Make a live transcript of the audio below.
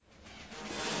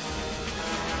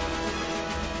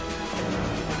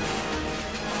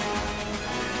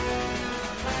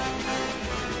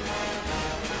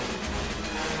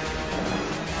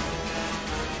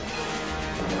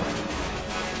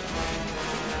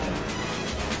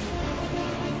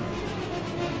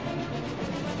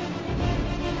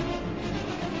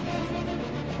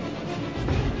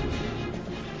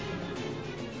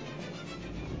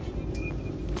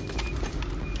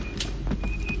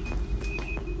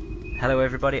Hello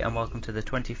everybody and welcome to the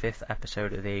 25th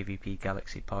episode of the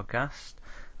AvPGalaxy podcast.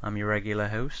 I'm your regular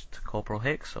host, Corporal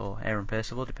Hicks, or Aaron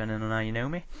Percival, depending on how you know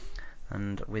me.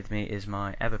 And with me is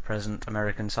my ever-present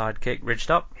American sidekick,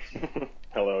 Ridgetop.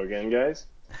 Hello again, guys.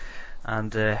 And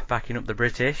backing up the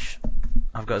British,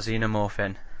 I've got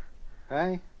Xenomorphin.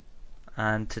 Hey.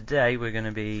 And today we're going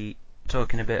to be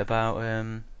talking a bit about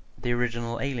the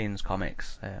original Aliens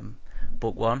comics.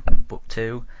 Book 1, Book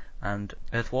 2, and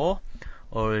Earth War,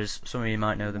 or as some of you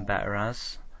might know them better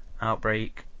as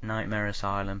Outbreak, Nightmare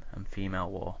Asylum, and Female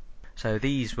War. So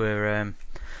these were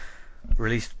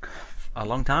released a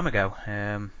long time ago.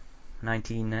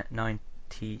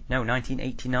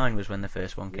 1989 was when the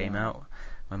first one came out,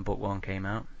 when Book 1 came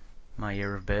out. My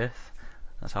year of birth.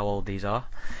 That's how old these are.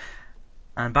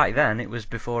 And back then, it was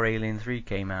before Alien 3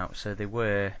 came out, so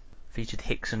they featured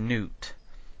Hicks and Newt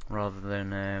rather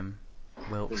than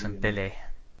Wilkes and Billy.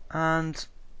 And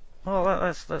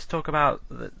well, let's talk about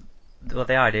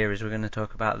the idea is we're going to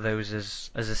talk about those as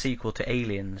a sequel to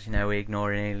Aliens. You know,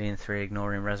 ignoring Alien 3,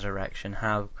 ignoring Resurrection,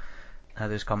 how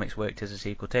those comics worked as a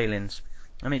sequel to Aliens.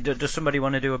 I mean, does somebody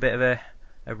want to do a bit of a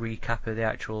recap of the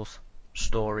actual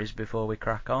stories before we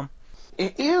crack on?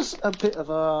 It is a bit of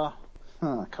a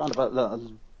kind of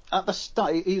at the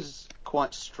start. It is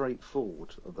quite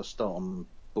straightforward at the start on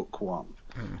Book 1.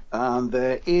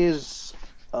 There is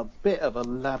a bit of a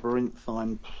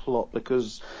labyrinthine plot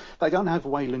because they don't have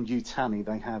Weyland Yutani.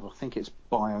 They have, I think it's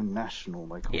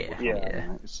Bionational. They call it.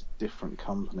 Yeah. It's a different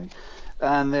company.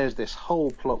 And there's this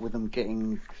whole plot with them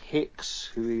getting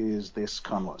Hicks, who is this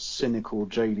kind of like cynical,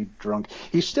 jaded drunk.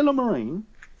 He's still a Marine,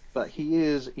 but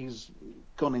he's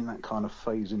gone in that kind of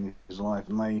phase in his life,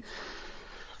 and they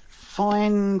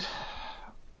find.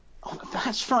 Oh,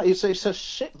 that's right. It's a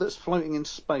ship that's floating in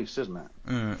space, isn't it?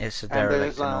 It's a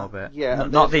derelict in orbit. Yeah,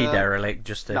 not the derelict,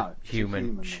 just a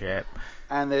human ship.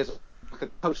 And there's like a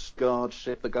Coast Guard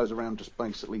ship that goes around just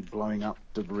basically blowing up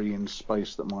debris in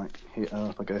space that might hit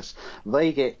Earth, I guess.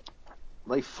 They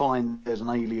find there's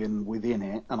an alien within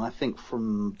it, and I think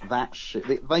from that ship,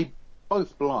 they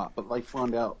both blow up, but they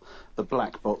find out the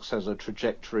black box has a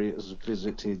trajectory. It has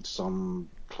visited some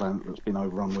planet that's been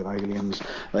overrun with aliens.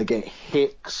 They get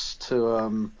Hicks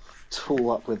to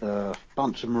tool up with a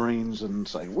bunch of Marines and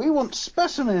say, we want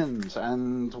specimens.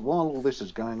 And while all this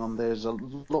is going on, there's a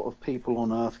lot of people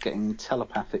on Earth getting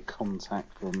telepathic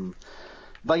contact from.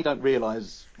 They don't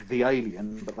realise the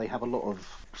alien, but they have a lot of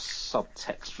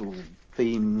subtextual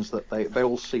themes that they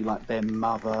all see, like their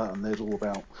mother, and there's all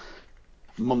about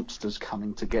monsters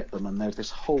coming to get them. And there's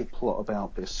this whole plot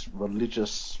about this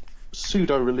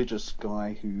pseudo-religious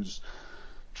guy who's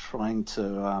trying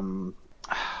to I'm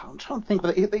trying to think,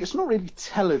 but it's not really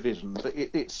television, but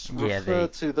it's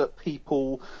referred to that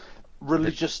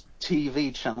religious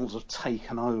TV channels have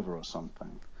taken over or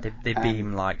something. They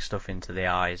beam like stuff into the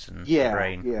eyes and the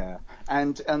brain. Yeah,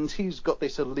 and he's got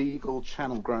this illegal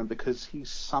channel growing because he's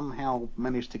somehow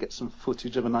managed to get some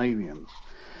footage of an alien,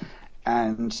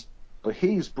 and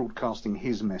he's broadcasting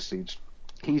his message.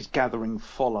 He's gathering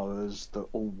followers that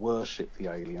all worship the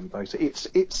alien. Basically,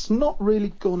 it's not really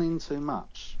gone into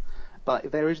much,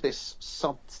 but there is this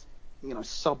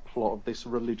subplot of this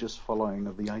religious following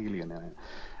of the alien in it,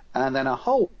 and then a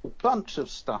whole bunch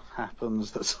of stuff happens.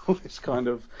 That's all this kind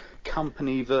of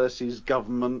company versus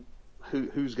government.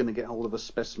 Who's going to get hold of a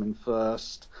specimen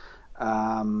first?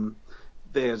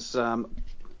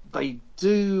 They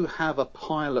do have a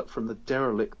pilot from the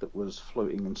derelict that was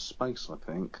floating in space, I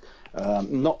think.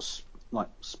 Not like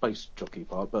space jockey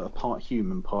pilot, but a part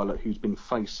human pilot who's been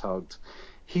face-hugged.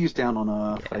 He's down on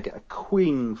Earth. Yeah. They get a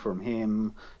queen from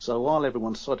him. So while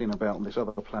everyone's sodding about on this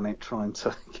other planet trying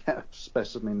to get a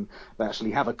specimen, they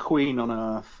actually have a queen on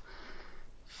Earth.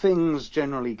 Things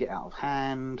generally get out of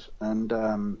hand, and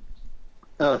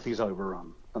Earth is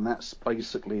overrun. And that's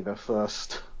basically the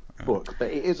first book, but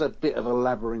it is a bit of a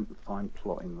labyrinthine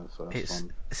plot in the first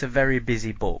one. It's a very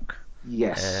busy book.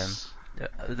 Yes.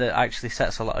 That actually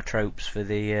sets a lot of tropes for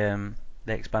the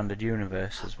expanded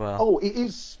universe as well. Oh, it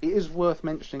is worth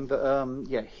mentioning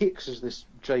that Hicks is this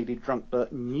jaded drunk,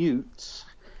 but Newt,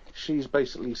 she's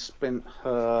basically spent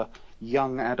her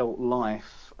young adult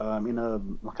life in a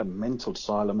mental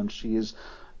asylum, and she is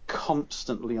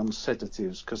constantly on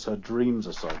sedatives because her dreams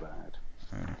are so bad.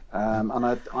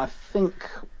 And I think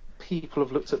people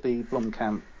have looked at the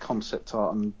Blomkamp concept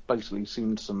art and basically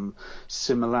seen some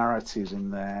similarities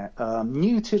in there.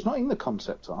 Newt is not in the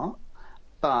concept art,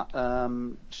 But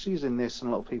she's in this, and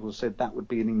a lot of people said that would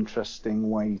be an interesting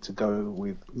way to go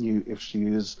with Newt if she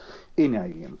is in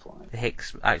Alien 5.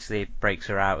 Hicks actually breaks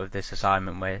her out of this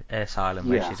asylum where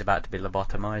she's about to be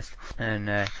lobotomized,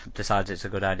 and decides it's a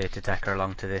good idea to take her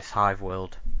along to this hive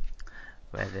world,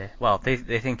 where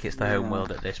they think it's the home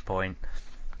world at this point.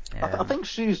 I think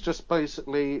she's just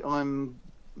basically I'm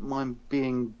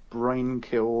being brain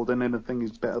killed and anything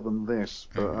is better than this,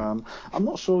 but I'm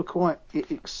not sure quite it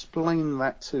explained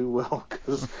that too well,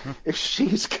 because if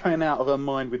she's going out of her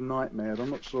mind with nightmares, I'm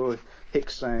not sure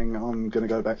Hicks saying I'm going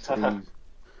to go back to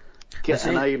get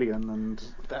an alien and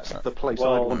that's the place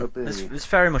I want to be. It's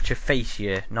very much a face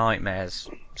your nightmares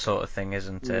sort of thing,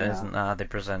 isn't it? Yeah. Isn't that how they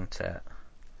present it?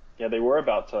 Yeah, they were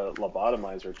about to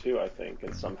lobotomize her too, I think,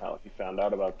 and somehow he found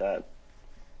out about that.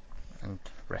 And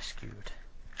rescued.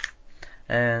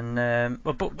 And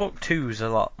book 2 is a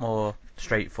lot more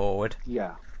straightforward.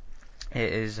 Yeah.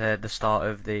 It is the start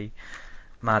of the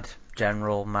mad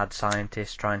general, mad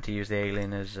scientist trying to use the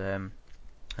alien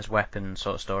as weapons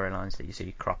sort of storylines that you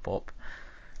see crop up.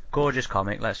 Gorgeous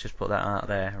comic, let's just put that out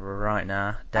there right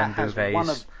now. Den That has Bouvet's one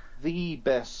of the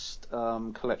best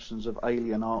collections of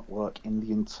alien artwork in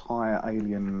the entire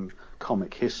Alien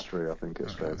comic history, I think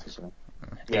it's fair to say.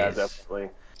 Yeah, is definitely.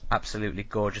 absolutely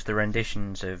gorgeous. The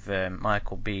renditions of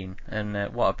Michael Biehn,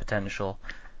 and what a potential,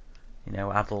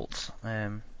 adult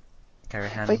Kerry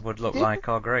Hen would look like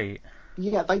are great.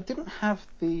 Yeah, they didn't have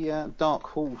the Dark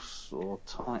Horse or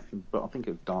Titan, but I think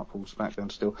it was Dark Horse back then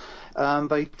still.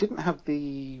 They didn't have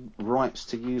the rights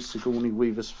to use Sigourney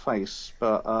Weaver's face,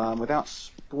 but without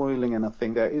spoiling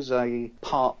anything, there is a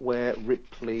part where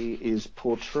Ripley is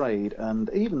portrayed, and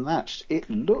even that, it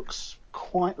looks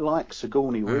quite like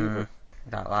Sigourney Weaver.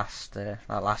 That last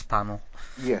panel.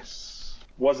 Yes.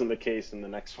 Wasn't the case in the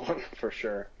next one, for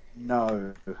sure.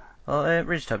 No. Well,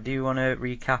 Ridgetop, do you want to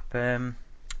recap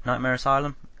Nightmare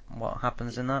Asylum? What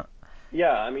happens in that?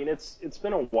 Yeah, I mean, it's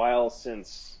been a while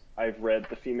since I've read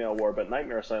The Female War, but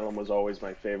Nightmare Asylum was always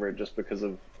my favorite just because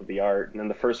of the art. And then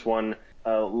the first one,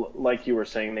 like you were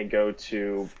saying, they go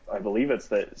to, I believe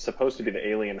it's supposed to be the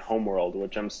alien homeworld,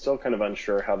 which I'm still kind of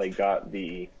unsure how they got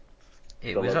the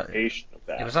location of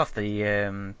that. It was off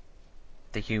the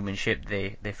human ship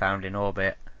they found in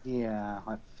orbit. Yeah,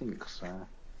 I think so.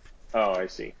 Oh, I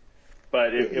see.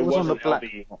 But it was on the wasn't black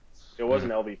LV. box. It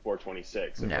wasn't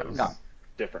LV-426. It was No.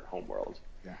 different homeworld.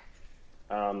 Yeah.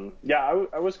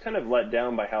 I was kind of let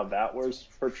down by how that was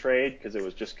portrayed, because it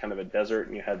was just kind of a desert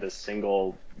and you had this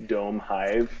single dome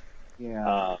hive.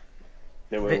 Yeah.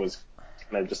 It was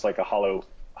kind of just like a hollow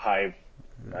hive,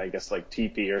 I guess like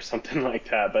teepee or something like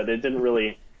that. But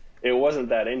it wasn't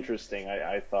that interesting,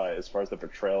 I thought, as far as the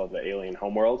portrayal of the alien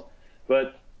homeworld.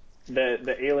 But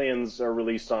the aliens are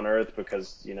released on Earth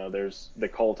because, there's the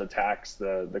cult attacks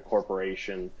the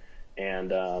corporation, and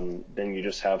then you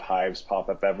just have hives pop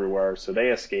up everywhere. So they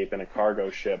escape in a cargo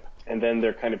ship, and then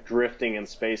they're kind of drifting in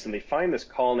space, and they find this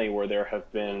colony where there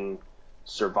have been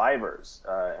survivors,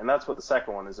 and that's what the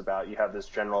second one is about. You have this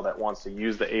general that wants to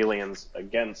use the aliens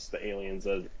against the aliens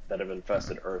that have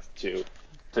infested Earth to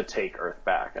take Earth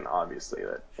back, and obviously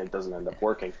that it doesn't end up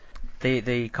working.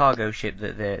 The cargo ship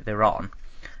that they're on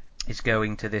is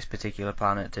going to this particular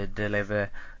planet to deliver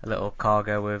a little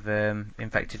cargo of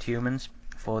infected humans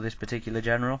for this particular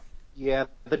general. Yeah,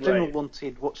 the general Right.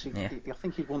 wanted I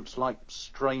think he wants like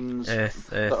strains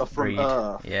Earth that are from breed.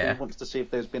 Earth. Yeah. He wants to see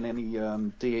if there's been any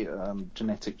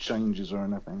genetic changes or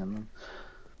anything, and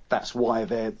that's why I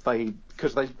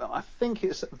think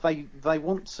they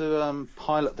want to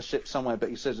pilot the ship somewhere, but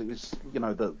he says it's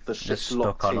the ship's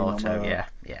Stuck locked on in auto. on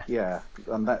yeah,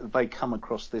 and that they come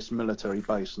across this military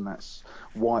base, and that's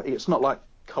why it's not like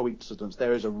coincidence.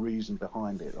 There is a reason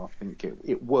behind it. I think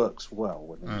it works well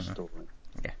within the story.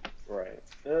 Yeah. Right.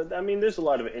 I mean, there's a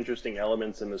lot of interesting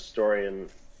elements in the story, and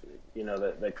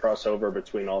that cross over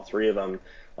between all three of them,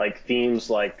 like themes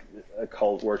like a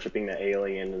cult worshiping the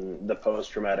alien and the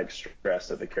post-traumatic stress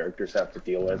that the characters have to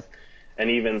deal with, and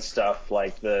even stuff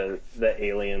like the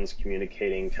aliens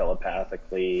communicating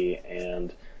telepathically,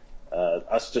 and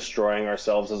us destroying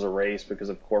ourselves as a race because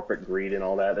of corporate greed and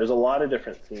all that. There's a lot of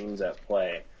different themes at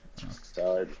play.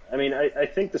 So, I mean, I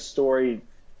think the story,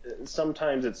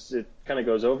 sometimes it kind of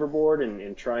goes overboard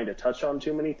in trying to touch on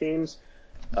too many themes.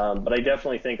 But I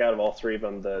definitely think out of all three of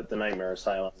them, the Nightmare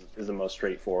Asylum is the most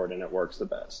straightforward, and it works the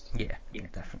best. Yeah,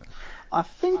 definitely. I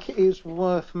think it is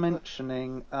worth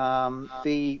mentioning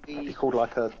the called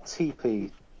like a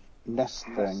teepee nest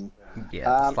thing.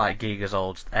 Yeah, it's like Giga's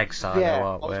old egg silo Yeah, I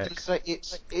artwork. was going to say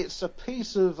it's a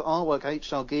piece of artwork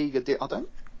H.R. Giger did. I don't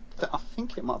I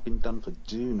think it might have been done for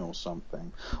Dune or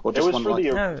something, or It just was one for like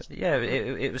the. No, yeah,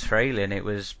 it was for Alien. It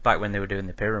was back when they were doing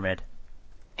the pyramid.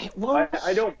 it I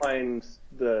was. don't mind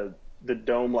the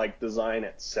dome-like design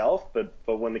itself, but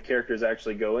when the characters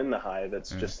actually go in the hive,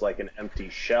 it's just like an empty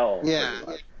shell. Yeah, Pretty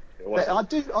much. It but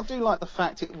wasn't. I do like the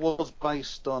fact it was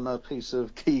based on a piece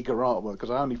of Giger artwork because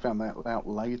I only found that out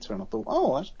later and I thought,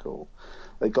 oh, that's cool.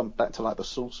 They've gone back to like the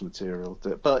source material.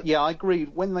 But yeah, I agree.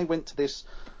 When they went to this,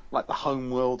 like the home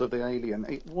world of the alien,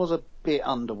 it was a bit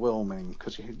underwhelming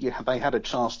because they had a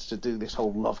chance to do this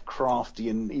whole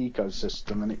Lovecraftian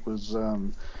ecosystem, and it was.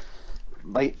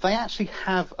 They actually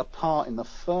have a part in the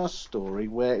first story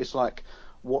where it's like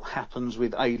what happens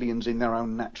with aliens in their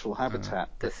own natural habitat.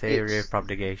 The But theory of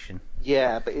propagation.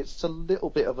 yeah, but it's a little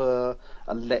bit of a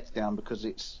letdown because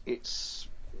it's it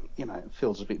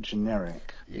feels a bit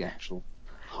generic. The Yeah. actual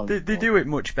home They world. do it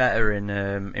much better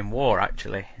in War,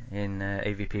 actually, in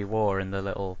AVP War, in the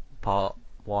little part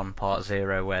 1, part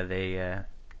 0, where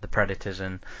the Predators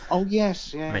and Oh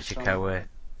yes, yes. Michiko were.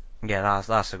 Yeah,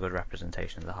 that's a good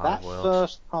representation of the Hive That worlds.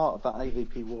 first part of that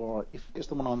AVP war, if it's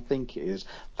the one I'm thinking it is,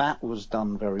 that was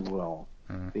done very well.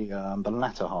 The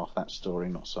latter half of that story,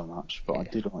 not so much, but I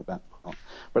Yeah. did like that part.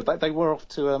 But they were off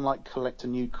to like collect a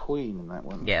new queen in that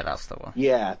one. Yeah, that's the one.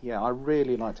 Yeah, I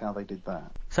really liked how they did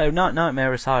that. So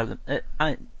Nightmare Asylum.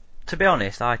 To be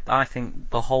honest, I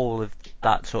think the whole of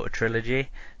that sort of trilogy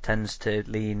tends to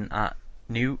lean at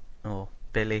Newt, or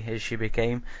Billy as she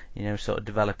became, sort of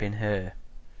developing her,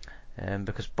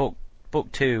 because book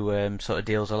 2 sort of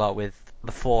deals a lot with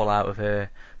the fallout of her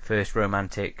first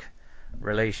romantic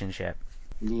relationship,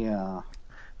 Yeah,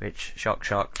 which shock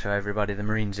to everybody. The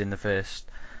Marines in the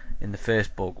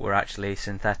first book were actually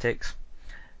synthetics,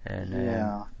 and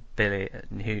yeah. Billy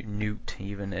Newt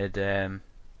even had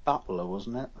Butler,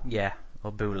 wasn't it? yeah,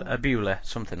 or Beulah,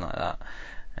 something like that.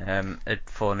 Had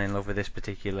fallen in love with this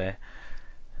particular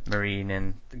Marine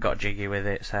and got jiggy with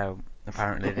it, so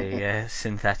apparently the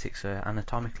synthetics are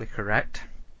anatomically correct.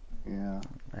 Yeah.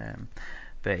 Um,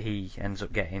 but he ends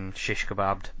up getting shish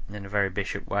kebabbed in a very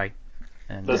Bishop way.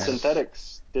 And The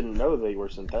synthetics didn't know they were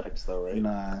synthetics, though, right?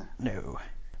 No. no,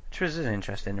 which was an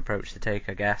interesting approach to take,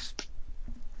 I guess.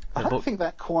 I don't think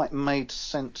that quite made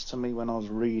sense to me when I was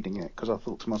reading it because I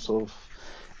thought to myself,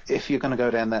 if you're going to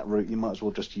go down that route, you might as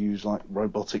well just use like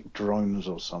robotic drones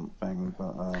or something.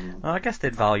 But Well, I guess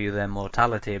they'd value their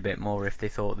mortality a bit more if they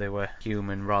thought they were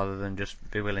human, rather than just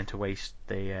be willing to waste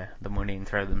the money and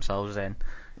throw themselves in.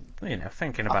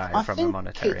 Thinking about it I from a think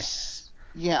monetary.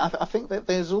 I think that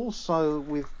there's also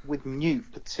with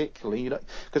Newt particularly,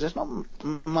 because there's not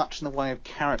much in the way of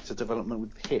character development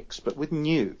with Hicks, but with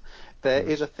Newt, there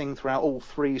is a thing throughout all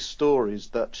three stories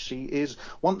that she is,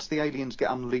 once the aliens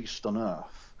get unleashed on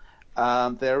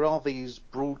Earth, there are these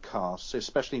broadcasts,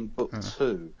 especially in book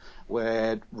 2,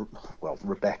 where, well,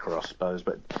 Rebecca, I suppose,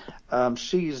 but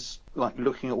she's like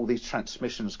looking at all these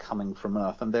transmissions coming from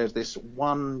Earth, and there's this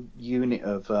one unit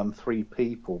of 3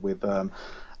 people with.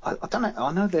 I don't know.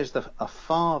 I know there's a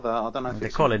father. I don't know if They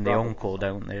it's call his him the brother. uncle,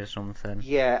 don't they, or something?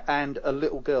 Yeah, and a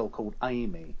little girl called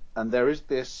Amy. And there is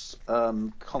this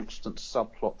constant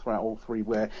subplot throughout all 3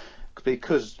 where,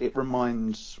 because it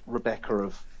reminds Rebecca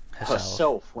of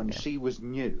herself when she was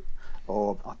new.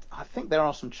 Or I think there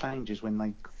are some changes when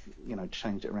they,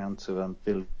 changed it around to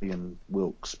Billy and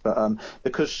Wilkes. But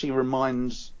because she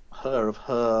reminds her of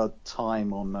her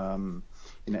time on,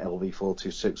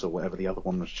 LV-426 or whatever the other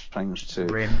one was changed to.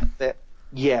 Rim.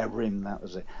 Yeah, Rim, that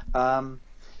was it.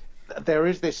 There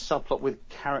is this subplot with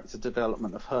character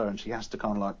development of her, and she has to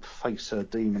kind of like face her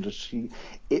demons.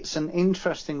 It's an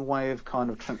interesting way of kind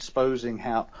of transposing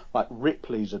how, like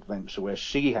Ripley's adventure, where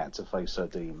she had to face her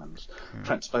demons,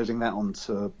 transposing that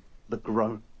onto the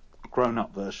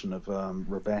grown-up version of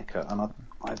Rebecca,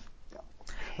 and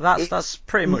That's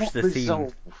pretty much not the theme.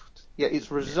 resolved. Yeah,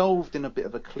 it's resolved in a bit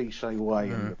of a cliche way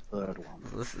in the third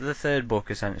one. The third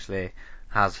book essentially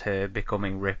has her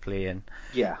becoming Ripley and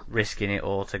Yeah, risking it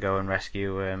all to go and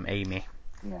rescue Amy.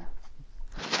 yeah.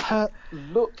 Her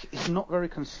look is not very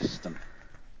consistent.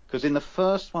 Because in the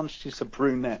first one, she's a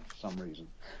brunette for some reason.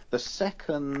 The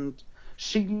second,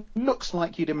 she looks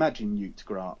like you'd imagine Newt to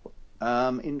grow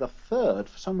up. In the third,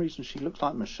 for some reason, she looks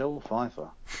like Michelle Pfeiffer.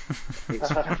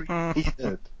 It's very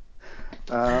weird.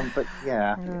 But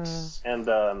yeah, it's...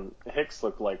 And Hicks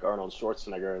looked like Arnold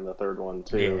Schwarzenegger in the third one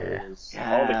too.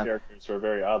 Yeah. All the characters were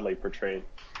very oddly portrayed.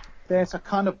 There's a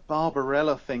kind of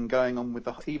Barbarella thing going on with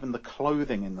even the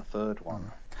clothing in the third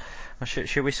one. Well,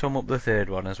 should we sum up the third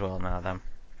one as well now then?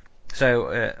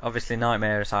 So obviously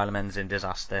Nightmare Asylum ends in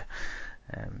disaster.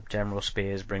 General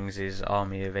Spears brings his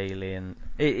army of alien.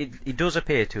 He does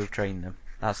appear to have trained them,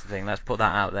 That's the thing. Let's put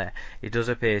that out there. He does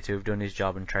appear to have done his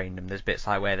job and trained them. There's bits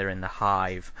like where they're in the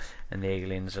hive and the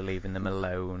aliens are leaving them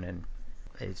alone, and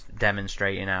he's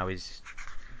demonstrating how he's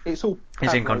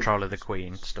in control of the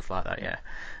Queen, stuff like that. Yeah.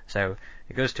 So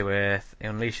he goes to Earth. He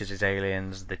unleashes his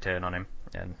aliens. They turn on him,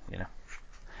 and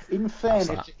In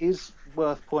fairness, it is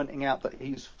worth pointing out that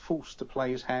he's forced to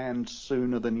play his hand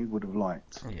sooner than you would have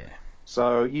liked. Yeah.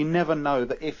 So you never know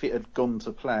that if it had gone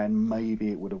to plan,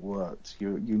 maybe it would have worked.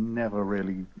 You never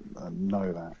really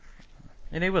know that.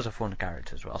 And he was a fun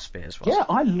character as well, Spears was. Yeah,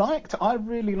 I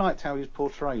really liked how he was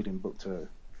portrayed in Book 2.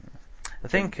 I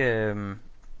think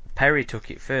Perry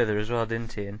took it further as well,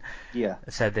 didn't he? And Yeah.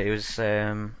 said that it was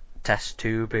test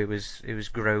tube. It was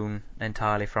grown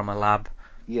entirely from a lab.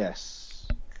 Yes.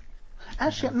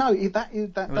 Actually, no. That Was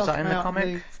does that in the come out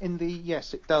comic?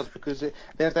 yes, it does, because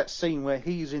there's that scene where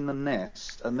he's in the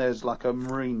nest and there's like a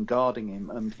marine guarding him,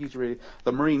 and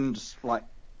the marine's like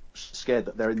scared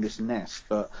that they're in this nest,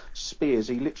 but Spears,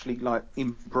 he literally like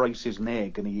embraces an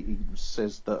egg, and he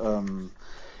says that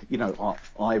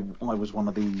I was one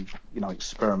of the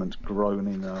experiments grown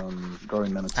in a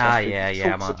test tube. He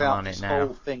talks I'm about on this it now.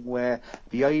 whole thing where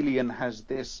the alien has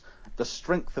this. The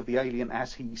strength of the alien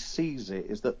as he sees it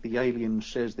is that the alien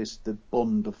shares the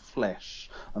bond of flesh,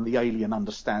 and the alien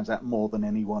understands that more than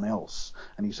anyone else.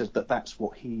 And he says that that's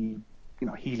what he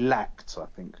lacked, I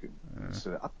think.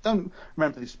 So I don't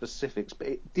remember the specifics, but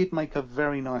it did make a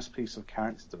very nice piece of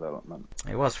character development.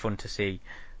 It was fun to see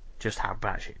just how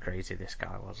batshit crazy this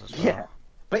guy was as well. Yeah.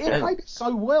 But it played it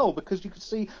so well, because you could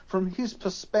see from his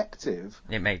perspective.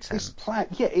 It made sense.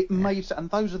 Made sense, and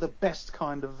those are the best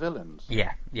kind of villains.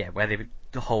 Yeah, where they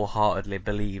wholeheartedly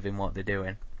believe in what they're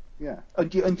doing. Yeah,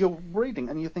 and you're reading,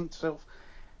 and you think to yourself,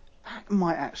 that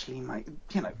might actually make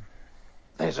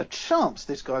there's a chance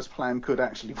this guy's plan could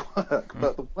actually work,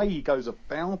 but the way he goes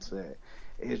about it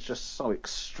is just so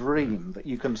extreme that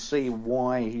you can see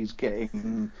why he's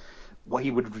getting what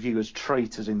he would view as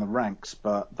traitors in the ranks,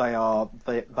 but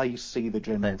they see the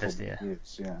general for what he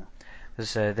is.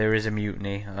 Yeah. There is a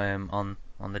mutiny on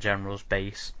the general's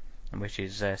base, which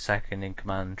his second in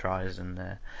command tries and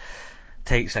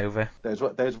takes over.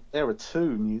 There are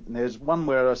two. There's one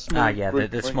where a small group,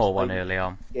 the small one early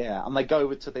on. Yeah, and they go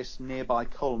over to this nearby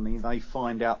colony. They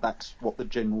find out that's what the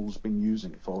general's been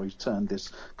using it for. He's turned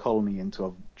this colony into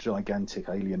a gigantic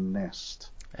alien nest.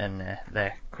 And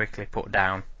they're quickly put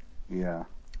down. Yeah.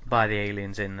 By the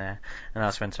aliens in there, and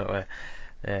that's when sort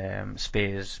of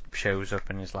Spears shows up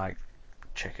and is like,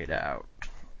 "Check it out."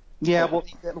 Yeah, well,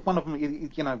 one of them,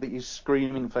 that he's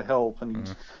screaming for help,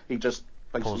 and he just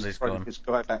basically throws this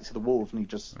guy back to the wolves, and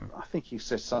I think he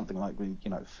says something like,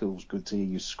 "It feels good to hear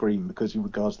you scream," because he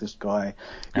regards this guy,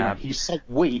 he's so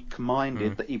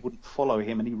weak-minded that he wouldn't follow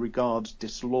him, and he regards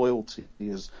disloyalty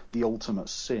as the ultimate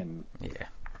sin. Yeah.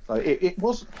 So it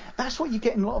was. That's what you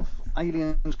get in a lot of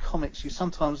Aliens comics. You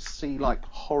sometimes see like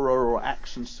horror or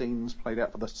action scenes played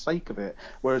out for the sake of it,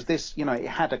 whereas this, it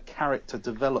had a character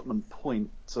development point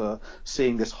to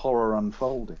seeing this horror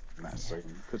unfolding in that scene,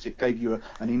 because it gave you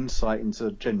an insight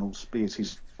into General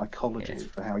Spears' psychology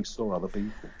for how he saw other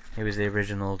people. He was the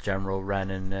original General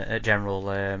Wren and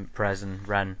General Prez and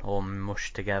Wren all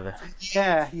mushed together.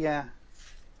 Yeah.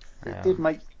 It did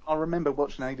make. I remember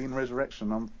watching Alien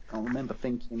Resurrection. I remember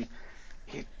thinking,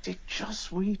 did Joss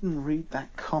Whedon read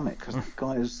that comic? Because that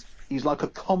guy he's like a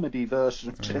comedy version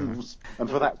of Generals, and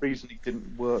for that reason he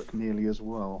didn't work nearly as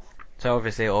well. So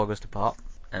obviously it all goes to pot,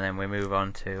 and then we move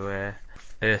on to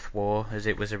Earth War, as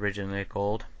it was originally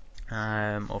called,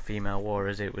 or Female War,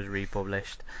 as it was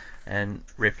republished, and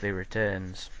Ripley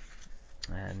returns.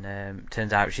 And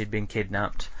turns out she'd been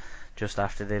kidnapped just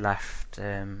after they left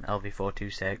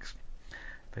LV-426,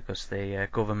 because the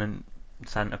government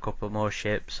sent a couple more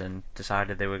ships and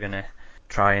decided they were going to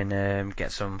try and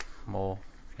get some more,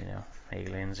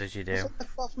 aliens, as you do. Was it the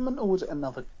government or was it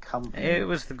another company? It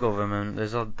was the government.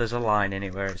 There's a line in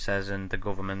it where it says, and the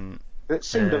government. It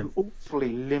seemed an awfully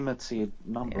limited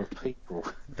number of people.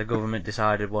 The government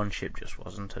decided one ship just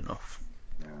wasn't enough.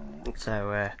 Yeah.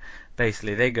 So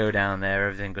basically they go down there,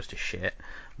 everything goes to shit,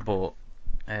 but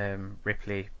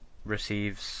Ripley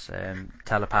receives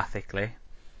telepathically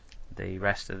the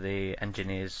rest of the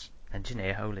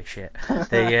holy shit,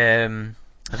 the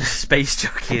space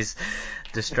jockey's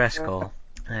distress call.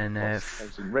 And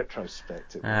in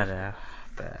retrospect, it was. I don't know,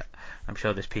 but I'm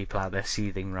sure there's people out there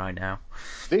seething right now.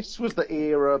 This was the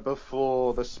era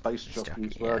before the space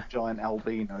jockeys were giant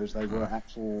albinos. They were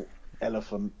actual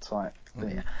elephant type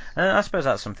things. Yeah. I suppose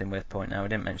that's something worth pointing out. We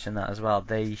didn't mention that as well.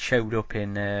 They showed up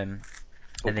in the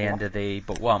end of the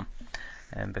book 1,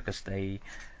 because they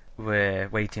were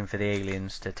waiting for the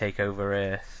aliens to take over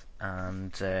Earth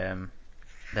and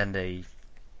then the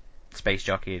space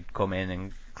jockey would come in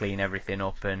and clean everything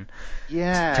up and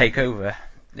take over.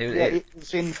 It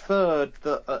was inferred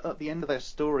that at the end of their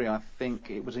story, I think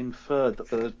it was inferred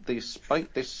that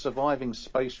this surviving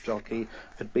space jockey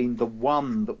had been the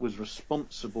one that was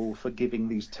responsible for giving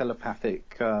these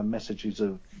telepathic messages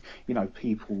of,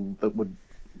 people that would.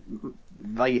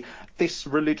 This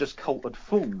religious cult had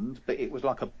formed, but it was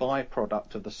like a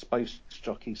byproduct of the space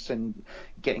jockey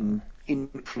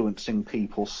influencing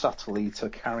people subtly to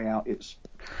carry out its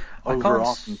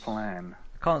overarching plan.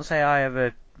 I can't say I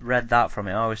ever read that from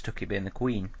it. I always took it being the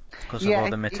Queen because of all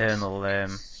the maternal.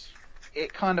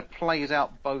 It kind of plays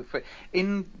out both ways.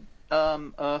 In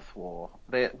Earth War,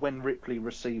 when Ripley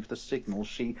received the signal,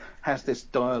 she has this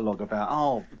dialogue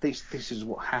about, this is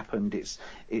what happened.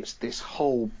 It's this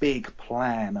whole big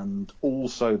plan, and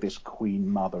also this Queen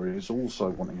Mother is also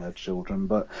wanting her children,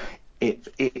 but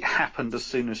it happened as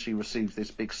soon as she received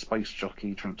this big space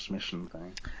jockey transmission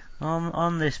thing.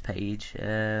 On this page,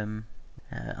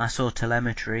 I saw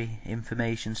telemetry,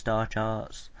 information, star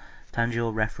charts,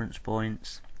 tangible reference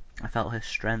points. I felt her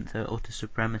strength, her utter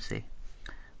supremacy.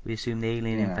 We assumed the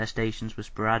alien infestations were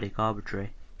sporadic,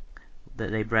 arbitrary, that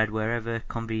they bred wherever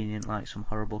convenient like some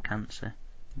horrible cancer.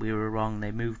 We were wrong,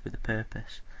 they moved with a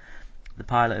purpose. The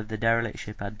pilot of the derelict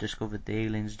ship had discovered the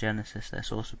aliens' genesis, their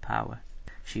source of power.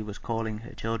 She was calling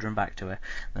her children back to her,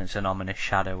 and it's an ominous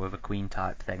shadow of a Queen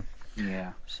type thing.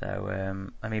 Yeah. So,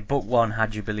 Book 1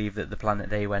 had you believe that the planet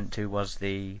they went to was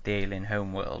the alien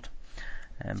homeworld.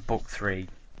 Book 3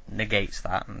 negates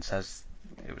that and says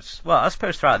it was... Well, I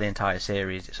suppose throughout the entire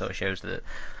series it sort of shows that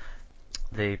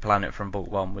the planet from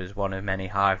Book 1 was one of many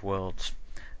hive worlds.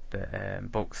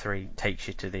 But Book 3 takes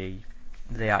you to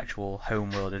the actual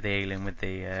homeworld of the alien with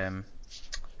the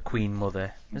Queen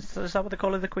Mother. Is that what they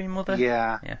call her, the Queen Mother?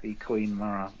 Yeah. The Queen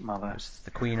Mother. It's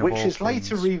the Queen of Which all is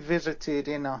queens. later revisited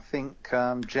in, I think,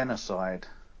 Genocide.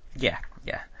 Yeah.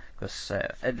 Because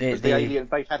the alien,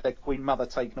 they've had their Queen Mother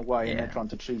taken away, and they're trying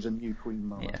to choose a new Queen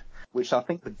Mother. Yeah. Which I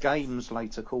think the games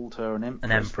later called her an Empress.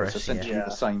 An Empress, it's essentially the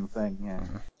same thing,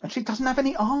 Mm-hmm. And she doesn't have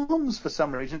any arms for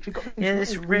some reason. She's got these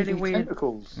it's really weird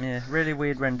tentacles. Yeah, really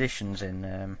weird renditions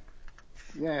in.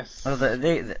 Yes. Oh,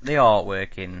 the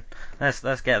artwork in. Let's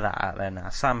get that out there now.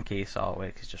 Sam Keith's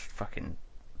artwork is just fucking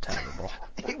terrible.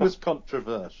 It was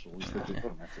controversial.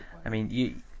 I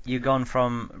mean, you've gone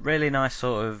from really nice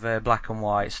sort of black and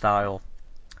white style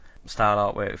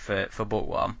artwork for Book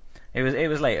 1. It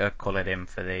was later coloured in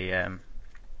for the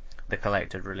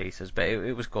collected releases, but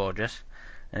it was gorgeous.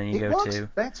 And then it works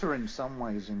better in some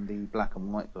ways in the black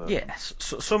and white version. Yes,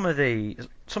 some of the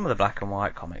black and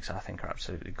white comics I think are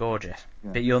absolutely gorgeous.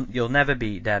 Yeah. But you'll never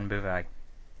beat Dan Bouvet.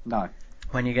 No.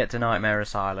 When you get to Nightmare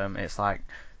Asylum, it's like,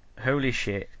 holy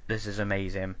shit, this is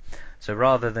amazing. So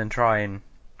rather than try and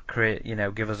create,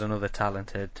 give us another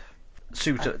talented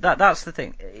suitor, that's the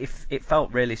thing. It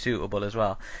felt really suitable as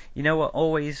well. You know what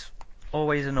always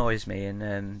annoys me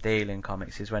in the Alien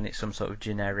comics is when it's some sort of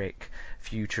generic,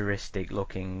 futuristic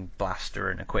looking blaster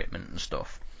and equipment and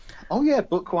stuff. Oh yeah,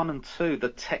 Book 1 and 2, the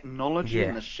technology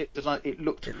in the ship design, it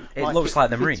looks like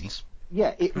the Marines.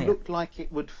 Yeah, it looked like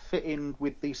it would fit in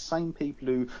with the same people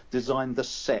who designed the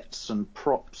sets and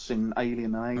props in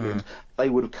Alien and Aliens. They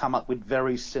would have come up with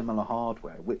very similar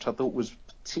hardware, which I thought was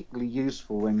particularly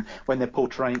useful when they're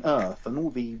portraying Earth and all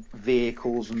the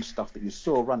vehicles and stuff that you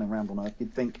saw running around on Earth.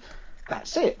 You'd think,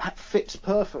 that's it. That fits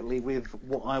perfectly with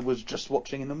what I was just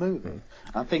watching in the movie.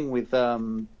 I think with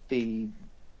the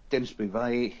Dennis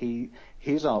Bouvet,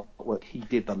 his artwork, he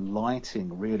did the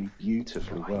lighting really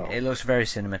beautifully well. It looks very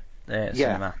cinematic.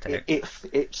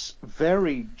 It's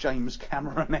very James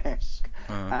Cameron-esque,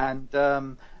 and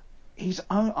as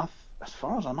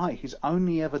far as I know, he's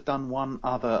only ever done one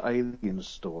other Alien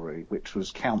story, which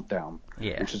was Countdown,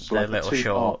 which is like a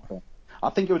two-part thing. I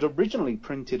think it was originally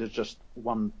printed as just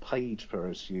one page per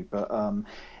issue, but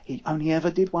he only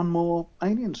ever did one more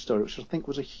Alien story, which I think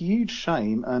was a huge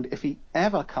shame. And if he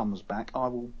ever comes back, I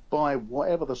will buy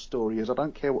whatever the story is. I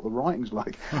don't care what the writing's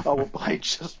like. I will buy it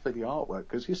just for the artwork,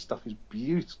 because his stuff is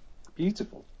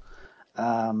beautiful.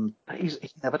 But he's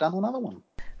never done another one.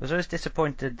 I was always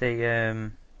disappointed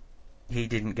he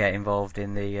didn't get involved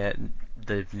in the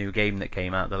new game that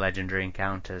came out, the Legendary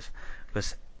Encounters,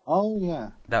 because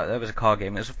that was a card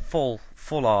game. It was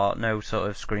full art, no sort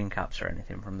of screen caps or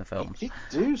anything from the films. He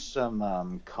did do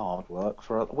some card work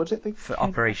for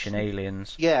Operation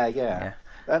Aliens. Yeah.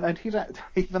 And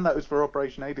even though it was for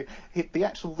Operation Alien, the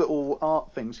actual little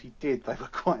art things he did, they were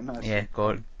quite nice. Yeah,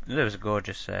 there was a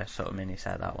gorgeous sort of mini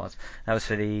set that was. That was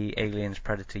for the Aliens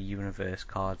Predator Universe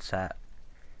card set.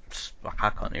 like, I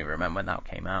can't even remember when that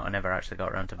came out. I never actually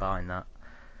got around to buying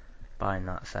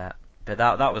that set. But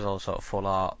that was all sort of full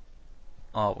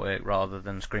artwork rather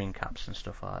than screen caps and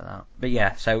stuff like that. But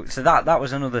yeah, so that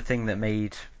was another thing that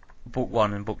made book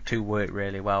 1 and book 2 work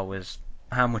really well, was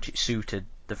how much it suited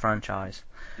the franchise.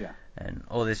 Yeah. And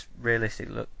all this realistic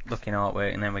looking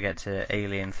artwork, and then we get to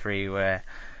Alien 3 where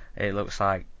it looks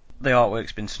like the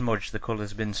artwork's been smudged, the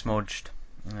colour's been smudged.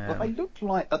 Well, they look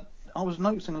like I was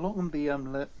noticing a lot on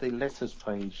the letters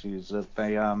pages of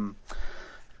the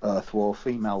Earth War,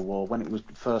 Female War, when it was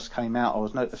first came out. I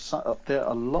was noticing there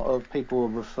a lot of people were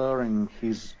referring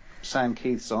Sam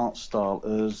Keith's art style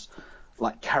as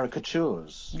like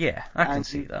caricatures. Yeah, I can And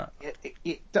see that.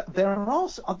 there are,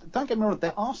 don't get me wrong,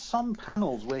 there are some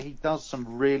panels where he does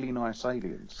some really nice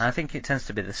aliens. I think it tends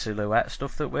to be the silhouette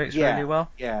stuff that works Yeah, really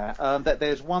well. yeah. That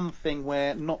there's one thing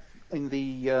where, not in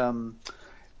the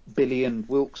Billy and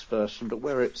Wilkes version, but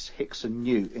where it's Hicks and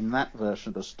Newt, in that version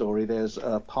of the story, there's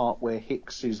a part where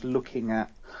Hicks is looking at,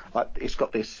 like, it's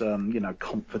got this,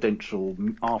 confidential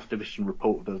after mission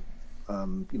report of the,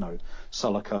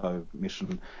 Sulaco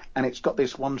mission, and it's got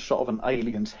this one shot of an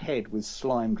alien's head with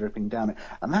slime dripping down it,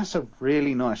 and that's a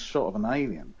really nice shot of an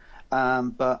alien.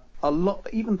 But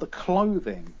even the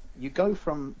clothing, you go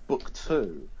from book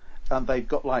 2, and they've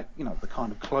got, like, the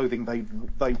kind of clothing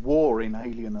they wore in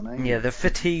Alien and Alien. Yeah, the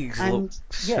fatigues look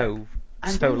so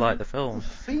like the film.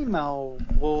 Female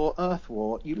War, Earth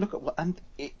War, you look at and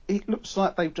it looks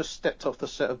like they've just stepped off the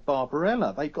set of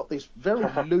Barbarella. They've got this very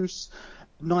loose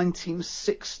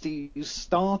 1960s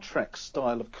Star Trek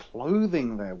style of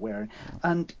clothing they're wearing,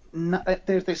 and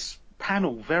there's this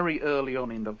panel very early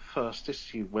on in the first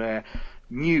issue where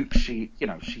Newt, she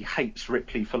hates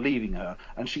Ripley for leaving her,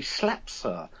 and she slaps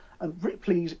her. And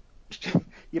Ripley's,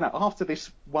 after this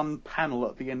one panel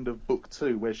at the end of book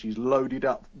 2 where she's loaded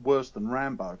up worse than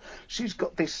Rambo, she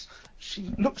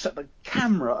looks at the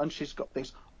camera and she's got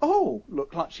this,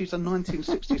 look like she's a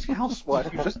 1960s housewife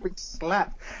who's just been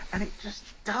slapped. And it just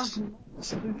doesn't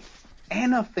do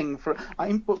anything for...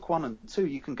 In book 1 and 2,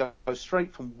 you can go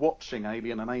straight from watching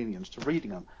Alien and Aliens to reading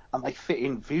them, and they fit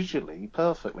in visually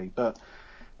perfectly, but...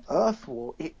 Earth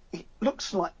War, it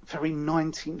looks like very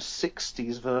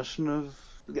 1960s version of...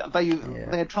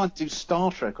 They're trying to do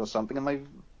Star Trek or something, and they've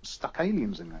stuck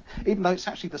aliens in there. Even though it's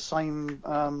actually the same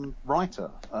writer,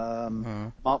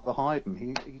 Mark Verheiden.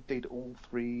 He did all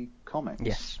 3 comics.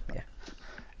 Yes, yeah.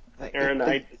 Aaron,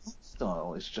 the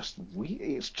style is just weird.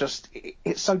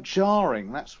 It's so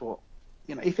jarring. That's what...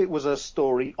 if it was a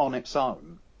story on its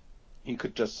own, you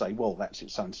could just say, well, that's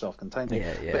its own self-contained thing.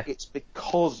 Yeah. But it's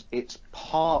because it's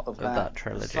part of that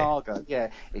trilogy. Saga.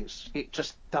 Yeah, it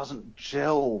just doesn't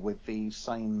gel with the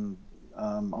same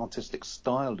artistic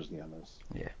style as the others.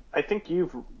 Yeah. I think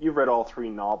you've read all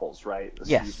 3 novels, right? The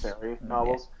Yes. Steve Perry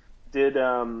novels.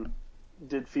 Yeah.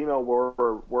 Did Female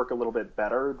War work a little bit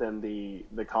better than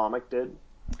the comic did?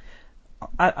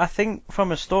 I think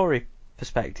from a story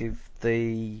perspective,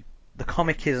 the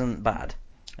comic isn't bad,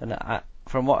 and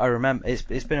from what I remember,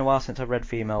 it's been a while since I read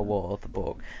Female War, the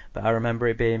book, but I remember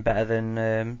it being better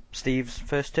than Steve's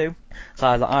first 2. So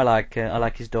I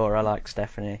like his daughter. I like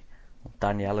Stephanie,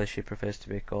 Danielle as she prefers to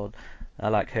be called. I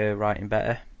like her writing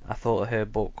better. I thought her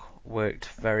book worked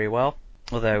very well,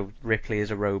 although Ripley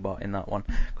is a robot in that one.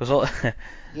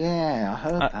 Yeah, I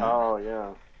heard that. Oh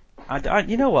yeah.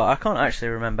 You know what? I can't actually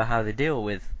remember how they deal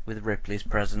with Ripley's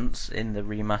presence in the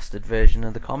remastered version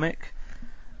of the comic.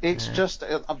 It's just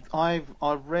I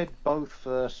read both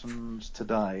versions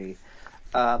today.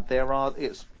 There are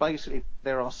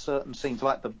certain scenes,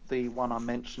 like the one I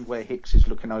mentioned where Hicks is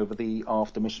looking over the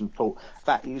after mission report.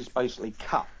 That is basically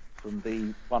cut from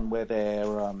the one where they're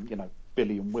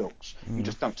Billy and Wilkes. You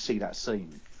just don't see that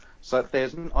scene. So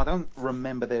I don't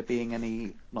remember there being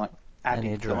any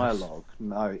added dialogue.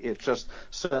 No, it's just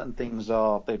certain things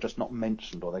they're just not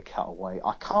mentioned or they cut away.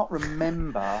 I can't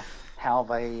remember how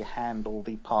they handle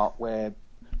the part where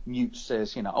Newt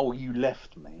says, you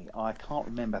left me. I can't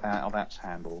remember how that's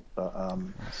handled, but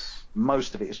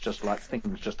most of it is just like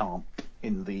things just aren't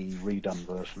in the redone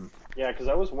version. Yeah, because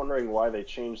I was wondering why they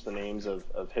changed the names of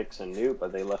Hicks and Newt,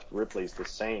 but they left Ripley's the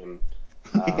same.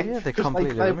 Yeah, they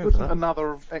completely they removed that.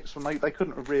 Another explanation. They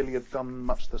couldn't really have done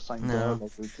much the same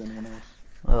dialogue as anyone else.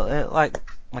 Well, like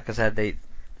I said,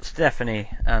 Stephanie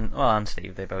and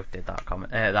Steve, they both did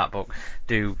that book.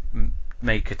 Do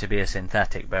make her to be a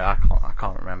synthetic, but I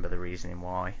can't remember the reasoning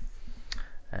why.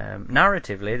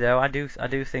 Narratively, though, I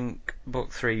do think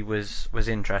book 3 was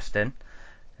interesting.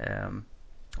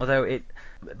 Although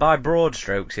by broad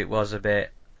strokes, it was a bit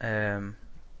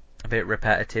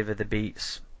repetitive of the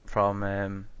beats from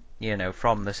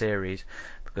the series,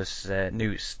 because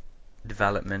Newt's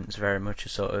development is very much a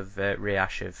sort of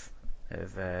rehash of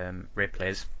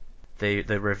Ripley's.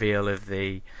 The reveal of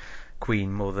the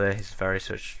Queen Mother is very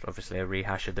such obviously a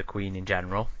rehash of the Queen in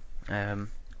general.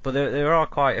 But there are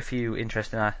quite a few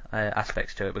interesting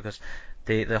aspects to it, because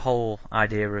the whole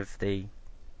idea of the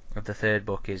third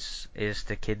book is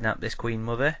to kidnap this Queen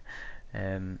Mother.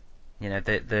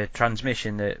 The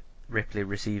transmission that Ripley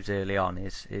receives early on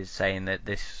is saying that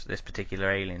this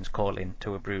particular alien's calling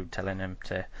to a brood, telling them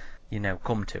to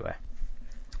come to her.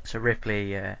 So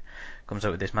Ripley comes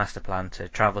up with this master plan to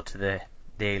travel to the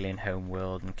alien home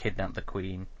world and kidnap the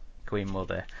Queen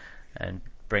Mother and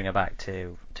bring her back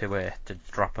to Earth to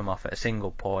drop them off at a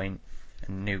single point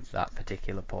and nuke that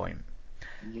particular point.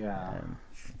 Yeah.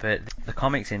 But the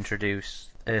comics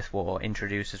Earth War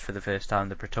introduces for the first time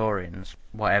the Praetorians,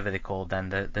 whatever they called then,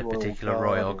 the Royal particular Guard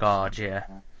Royal or Guard, something, yeah.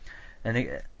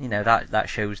 yeah. And that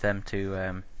shows them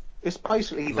to It's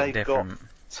basically look they've different. got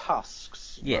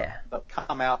tusks Yeah. that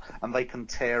come out and they can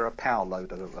tear a power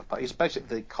loader apart. It's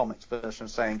basically the comics version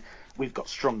saying we've got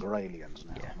stronger aliens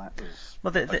now. Yeah. And that was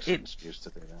Well, an excuse to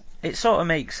do that. it sort of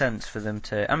makes sense for them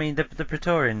to. I mean, the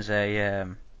Praetorians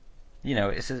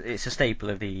it's a staple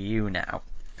of the EU now.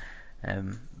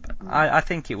 I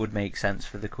think it would make sense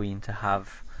for the Queen to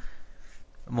have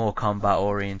more combat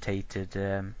orientated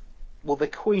Well, the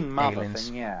Queen Mother aliens.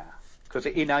 thing, yeah. Because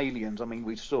in Aliens, I mean,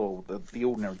 we saw the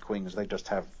ordinary queens, they just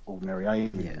have ordinary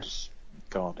aliens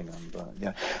guarding them. But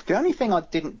yeah, the only thing I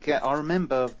didn't get, I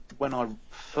remember when I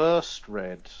first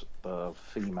read the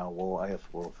female war, AF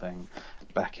war thing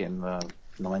back in the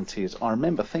 90s, I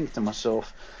remember thinking to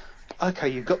myself, okay,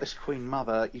 you've got this Queen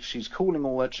Mother, she's calling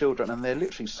all her children, and they're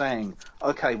literally saying,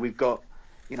 okay, we've got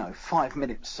 5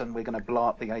 minutes and we're going to blow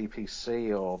up the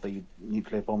APC or the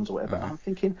nuclear bombs or whatever. I'm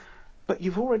thinking, but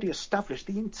you've already established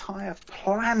the entire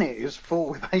planet is full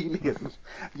with aliens.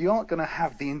 You aren't going to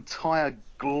have the entire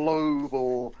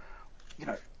global,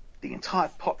 the entire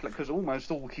population, because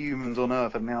almost all humans on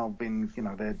Earth have now been,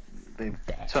 they've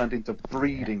turned into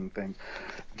breeding things.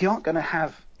 You aren't going to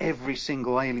have every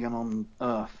single alien on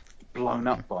Earth blown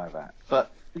up by that. But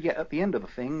yet at the end of the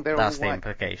thing, they're That's all the like,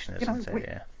 implication, isn't it?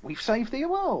 Yeah. we've saved the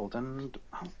world, and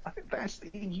I think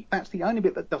that's the only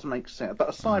bit that doesn't make sense. But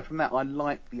aside from that, I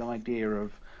like the idea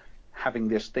of having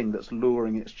this thing that's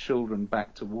luring its children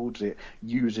back towards it,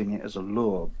 using it as a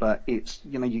lure. But it's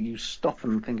you stop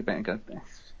and think about it and go,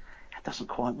 that doesn't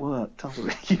quite work, does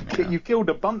it? You've killed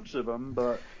a bunch of them,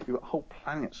 but you've got a whole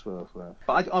planet's worth.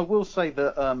 But I will say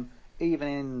that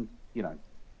even in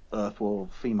Earth War,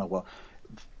 Female War,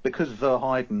 because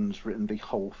Verheiden's written the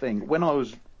whole thing, when I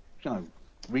was,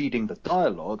 reading the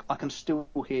dialogue, I can still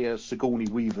hear Sigourney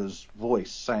Weaver's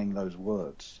voice saying those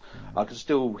words. I can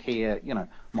still hear,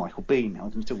 Michael Biehn. I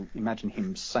can still imagine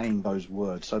him saying those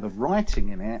words. So the writing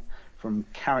in it, from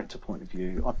character point of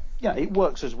view, it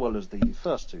works as well as the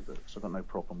first two books. I've got no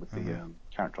problem with the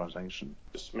characterization.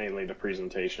 Just mainly the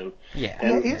presentation. Yeah.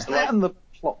 And It's that and the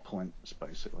plot points,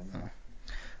 basically.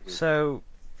 So,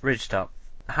 Ridgetop,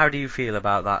 how do you feel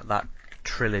about that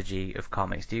trilogy of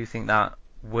comics? Do you think that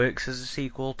works as a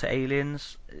sequel to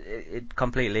Aliens? It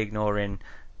completely ignoring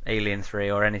Alien 3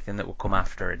 or anything that will come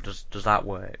after it. Does that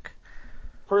work?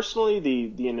 personally,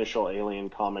 the initial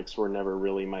Aliens comics were never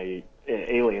really my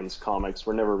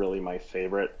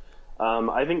favorite.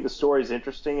 I think the story is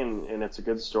interesting and it's a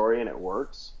good story and it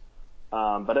works.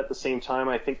 But at the same time,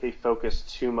 I think they focus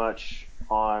too much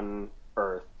on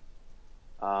Earth.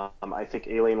 I think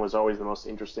Alien was always the most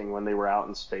interesting when they were out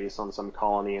in space on some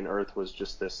colony, and Earth was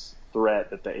just this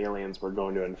threat that the aliens were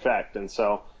going to infect. And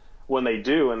so when they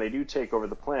do take over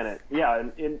the planet, yeah,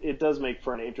 it does make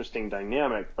for an interesting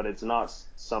dynamic, but it's not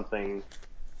something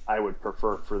I would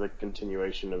prefer for the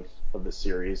continuation of the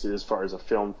series as far as a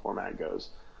film format goes.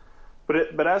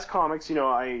 But as comics,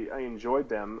 I enjoyed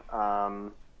them.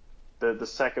 The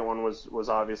second one was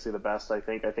obviously the best. I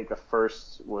think the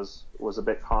first was a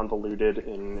bit convoluted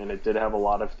and it did have a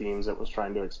lot of themes it was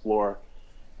trying to explore.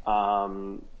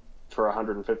 For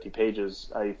 150 pages,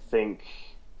 I think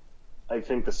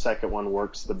the second one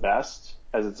works the best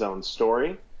as its own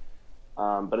story.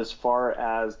 But as far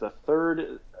as the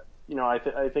third,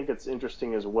 I think it's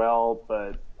interesting as well.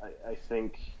 But I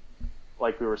think,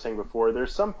 like we were saying before,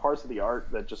 there's some parts of the art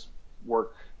that just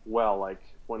work well, like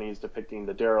when he's depicting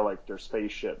the derelict or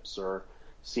spaceships or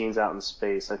scenes out in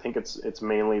space. I think it's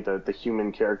mainly the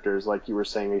human characters, like you were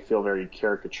saying, they feel very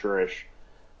caricaturish.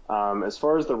 As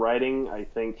far as the writing, I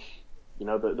think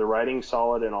the writing's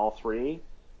solid in all three.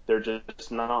 They're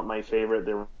just not my favorite.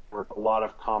 There were a lot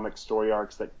of comic story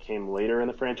arcs that came later in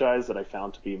the franchise that I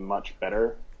found to be much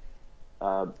better.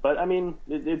 But I mean,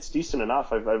 it's decent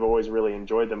enough. I've always really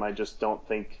enjoyed them. I just don't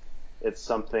think it's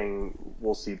something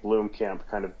we'll see Bloomkamp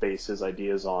kind of base his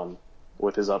ideas on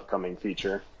with his upcoming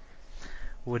feature.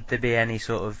 Would there be any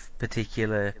sort of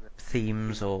particular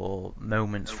themes or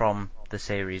moments from the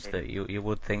series that you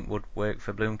would think would work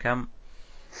for Bloomkamp?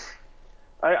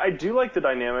 I do like the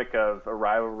dynamic of a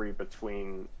rivalry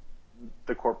between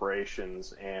the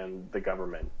corporations and the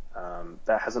government.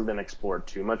 That hasn't been explored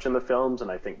too much in the films,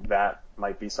 and I think that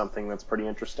might be something that's pretty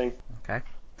interesting. Okay.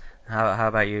 How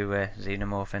about you,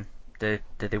 Xenomorphin? Did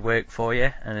they work for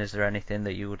you? And is there anything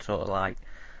that you would sort of like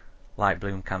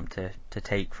Bloomkamp to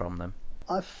take from them?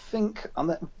 I think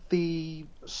the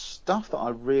stuff that I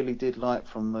really did like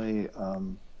from the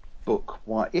book,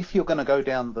 why, if you're going to go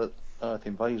down the Earth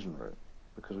invasion route,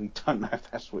 because we don't know if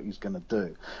that's what he's going to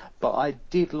do, but I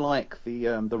did like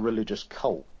the religious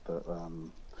cult that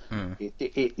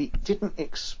it didn't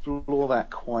explore that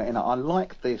quite enough. I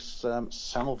like this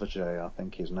Salvage, I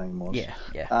think his name was. Yeah,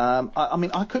 yeah. I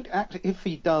mean, I could if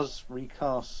he does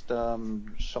recast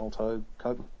Sholto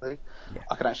Copley, Yeah.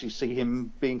 I could actually see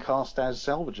him being cast as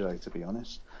Salvage, to be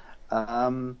honest. I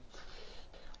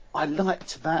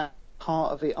liked that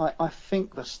part of it. I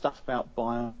think the stuff about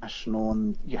binational,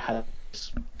 and you had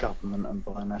this government and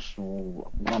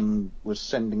binational, one was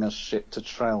sending a ship to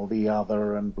trail the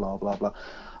other and blah, blah, blah.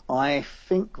 I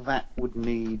think that would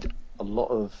need a lot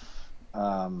of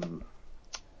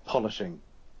polishing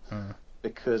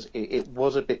because it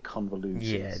was a bit convoluted.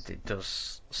 Yeah, it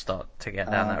does start to get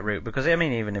down that route because I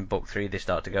mean, even in book 3, they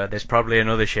start to go. There's probably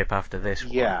another ship after this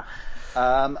one. Yeah,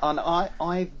 and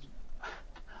I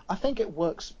think it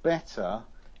works better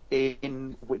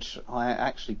in which I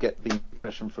actually get the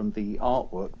impression from the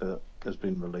artwork that has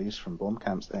been released from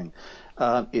Blomkamp's thing.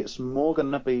 It's more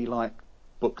going to be like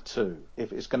book 2,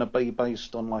 if it's going to be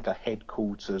based on like a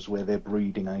headquarters where they're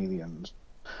breeding aliens.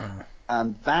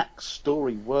 And that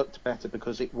story worked better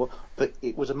because it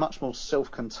was a much more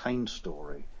self-contained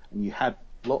story, and you had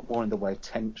a lot more in the way of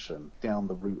tension down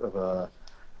the route of a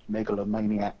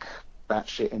megalomaniac,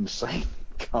 batshit insane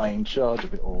guy in charge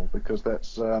of it all, because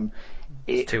that's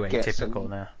it's too atypical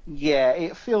now. Yeah,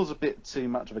 it feels a bit too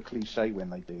much of a cliche when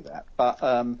they do that, but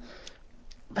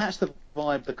that's the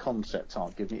vibe the concept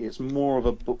art gives me. It's more of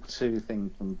a book 2 thing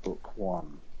than book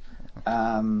 1.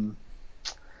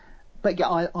 But yeah,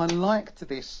 I liked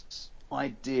this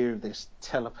idea of this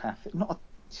telepathic, not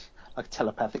a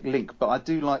telepathic link, but I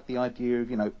do like the idea of,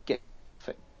 getting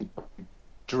affected by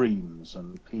dreams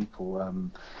and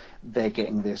people, they're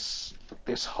getting this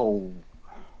whole,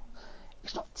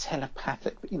 it's not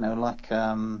telepathic, but like,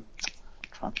 trying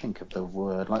to think of the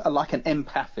word, like an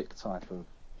empathic type of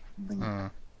link.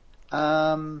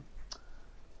 I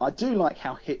do like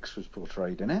how Hicks was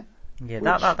portrayed in it. Yeah,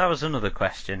 that was another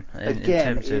question. In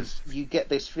terms of, you get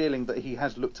this feeling that he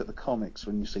has looked at the comics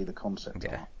when you see the concept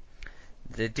art.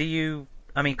 Do you?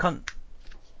 I mean,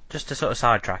 just to sort of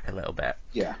sidetrack a little bit.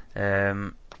 Yeah.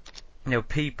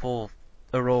 People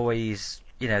are always,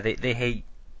 they hate.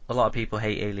 A lot of people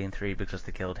hate Alien 3 because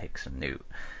they killed Hicks and Newt,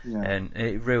 and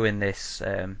it ruined this.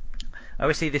 I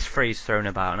always see this phrase thrown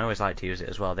about, and I always like to use it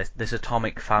as well. This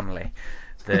atomic family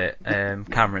that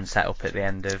Cameron set up at the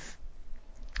end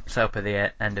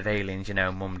of Aliens,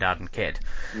 mum, dad, and kid.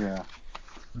 Yeah.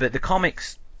 But the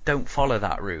comics don't follow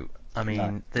that route. I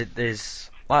mean, there's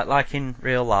like in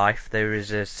real life, there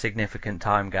is a significant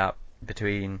time gap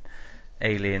between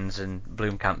Aliens and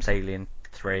Blomkamp's Alien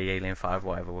 3, Alien 5,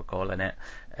 whatever we're calling it.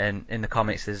 And in the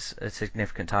comics, there's a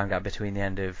significant time gap between the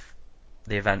end of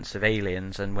the events of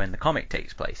Aliens and when the comic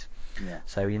takes place. Yeah.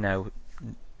 So,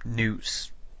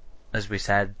 Newt's, as we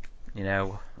said, in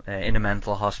a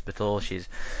mental hospital. She's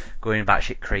going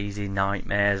batshit crazy,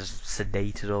 nightmares,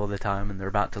 sedated all the time, and they're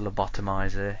about to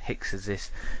lobotomize her. Hicks is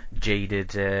this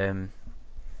jaded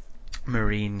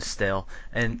Marine still,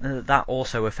 and that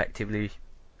also effectively,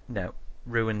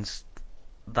 ruins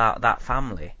that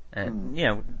family.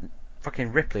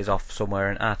 Fucking Ripley's off somewhere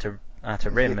and at a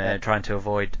rim, trying to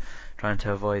avoid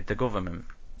the government.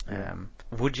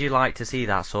 Would you like to see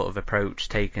that sort of approach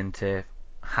taken to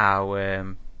how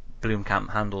Blomkamp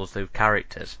handles the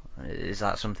characters? Is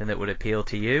that something that would appeal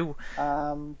to you?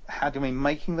 How do you mean,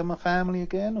 making them a family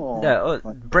again, or no,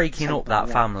 breaking up that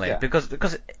family? Yeah. Because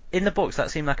in the books that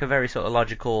seemed like a very sort of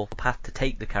logical path to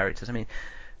take the characters. I mean,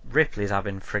 Ripley's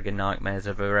having friggin' nightmares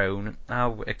of her own.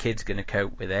 How a kid's going to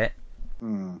cope with it?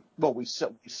 Well, we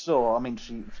saw. I mean,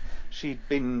 she'd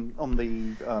been on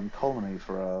the colony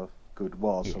for a good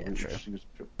while, so she was.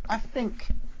 I think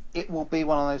it will be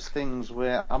one of those things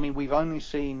where, I mean, we've only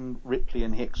seen Ripley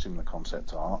and Hicks in the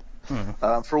concept art.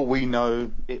 For all we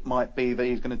know, it might be that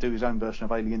he's going to do his own version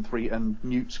of Alien 3 and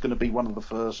Newt's going to be one of the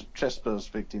first chestburst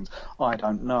victims. I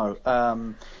don't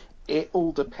know. It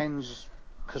all depends,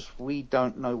 because we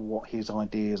don't know what his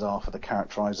ideas are for the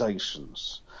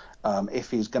characterizations.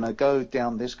 If he's going to go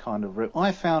down this kind of route.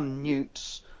 I found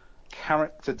Newt's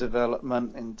character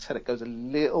development, until it goes a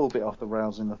little bit off the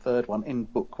rails in the third one, in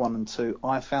book 1 and 2,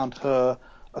 I found her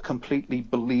a completely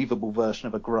believable version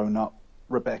of a grown-up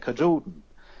Rebecca Jordan.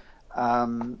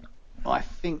 I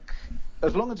think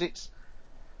as long as it's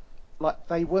like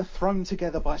they were thrown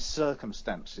together by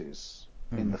circumstances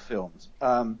in the films,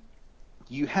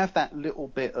 you have that little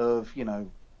bit of,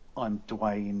 I'm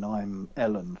Dwayne, I'm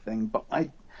Ellen thing, but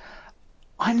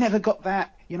I never got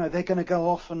that, they're going to go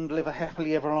off and live a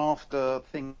happily ever after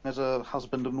thing as a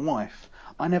husband and wife.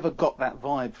 I never got that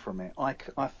vibe from it.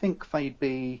 I think they'd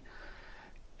be,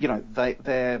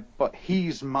 but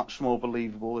he's much more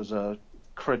believable as a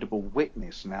credible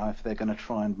witness now if they're going to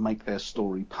try and make their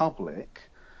story public.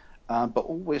 But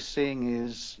all we're seeing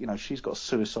is, she's got a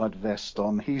suicide vest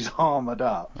on, he's armoured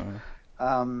up.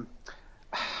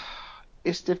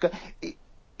 It's difficult.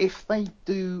 If they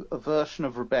do a version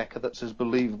of Rebecca that's as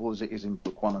believable as it is in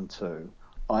book 1 and 2,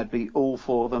 I'd be all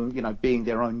for them, being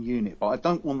their own unit. But I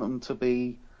don't want them to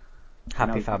be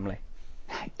Happy family.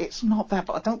 It's not that,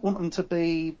 but I don't want them to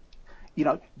be,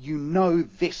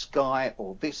 this guy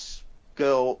or this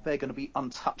girl, they're going to be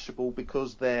untouchable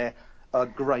because they're a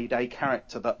grade A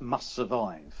character that must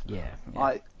survive. Yeah.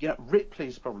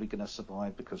 Ripley's probably going to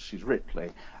survive because she's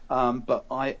Ripley. But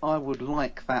I would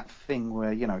like that thing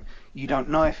where, you don't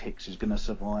know if Hicks is going to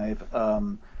survive.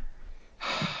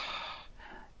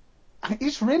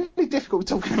 It's really difficult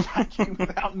talking about you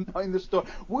without knowing the story.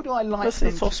 Would I like them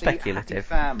it's all to be a happy speculative.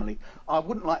 family? I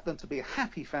wouldn't like them to be a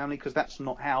happy family because that's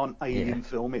not how an alien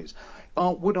film is.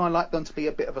 Would I like them to be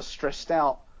a bit of a stressed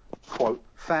out, quote,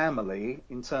 family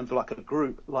in terms of like a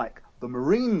group, like the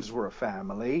Marines were a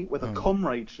family with a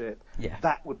comradeship? Yeah.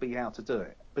 That would be how to do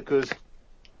it, because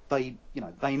they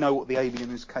know what the alien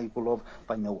is capable of.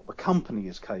 They know what the company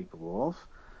is capable of.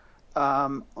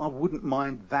 I wouldn't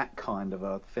mind that kind of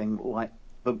a thing,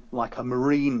 like a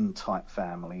Marine type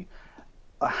family,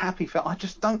 a happy family. I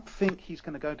just don't think he's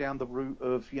going to go down the route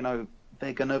of,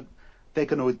 they're going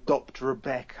to adopt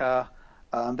Rebecca,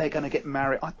 they're going to get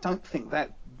married. I don't think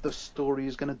that the story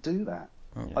is going to do that.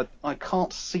 Yeah. I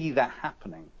can't see that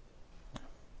happening.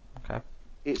 Okay.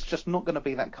 It's just not going to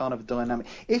be that kind of dynamic.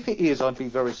 If it is, I'd be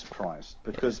very surprised,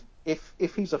 because if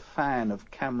he's a fan of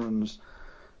Cameron's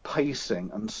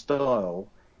pacing and style,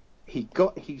 he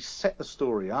set the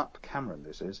story up, Cameron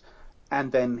this is,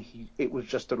 and then it was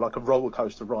just like a roller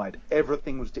coaster ride.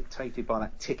 Everything was dictated by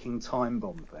that ticking time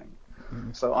bomb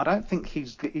thing. So I don't think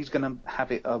he's going to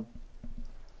have it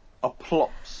a plot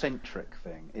centric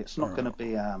thing. It's not going to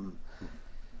be I'm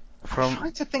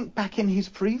trying to think back in his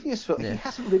previous film. He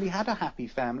hasn't really had a happy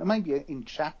family. Maybe in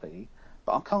Chappie,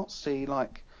 but I can't see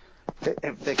like they're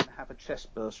going to have a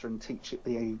chest burster and teach it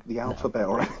the alphabet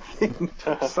or anything.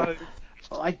 So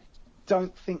I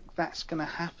don't think that's going to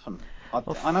happen.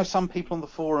 I know some people on the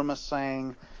forum are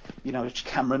saying,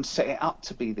 Cameron set it up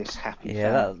to be this happy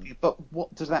family. But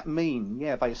what does that mean?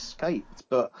 Yeah, they escaped,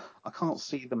 but I can't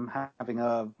see them having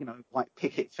like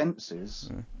picket fences.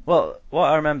 Well, what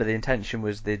I remember, the intention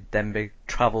was they'd then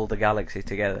travel the galaxy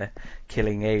together,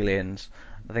 killing aliens.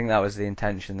 I think that was the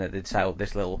intention, that they'd set up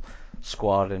this little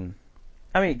squad. And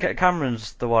I mean,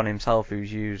 Cameron's the one himself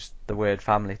who's used the word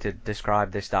family to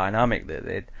describe this dynamic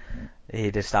that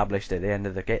he'd established at the end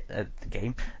of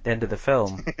the end of the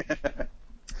film.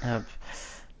 I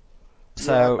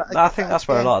think that's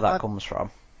where a lot of that comes from.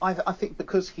 I think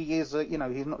because he is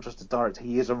he's not just a director,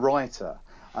 he is a writer.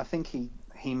 I think he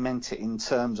meant it in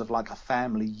terms of like a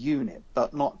family unit,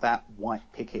 but not that white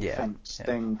picket fence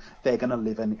thing. They're going to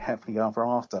live happily ever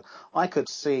after. I could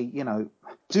see,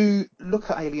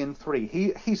 look at Alien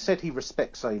 3. He said he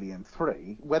respects Alien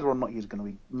 3. Whether or not he's going to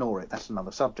ignore it, that's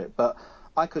another subject. But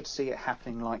I could see it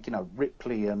happening like,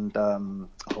 Ripley and,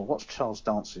 what's Charles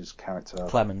Dance's character?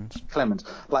 Clemens.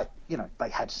 Like, they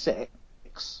had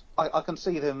sex. I can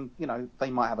see them,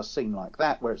 they might have a scene like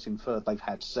that where it's inferred they've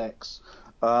had sex.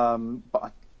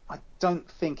 But I don't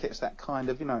think it's that kind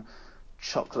of,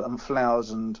 chocolate and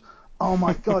flowers and, oh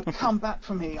my God, come back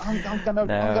for me. I'm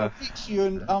gonna fix you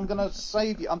and I'm gonna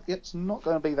save you. It's not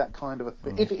going to be that kind of a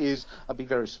thing. If it is, I'd be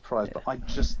very surprised. But I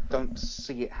just don't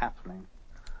see it happening.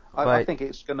 I think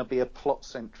it's going to be a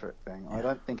plot-centric thing. I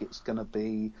don't think it's going to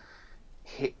be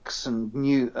Hicks and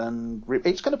Newt and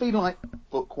it's going to be like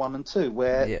book 1 and 2,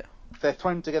 where they're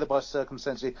thrown together by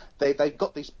circumstances. They've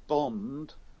got this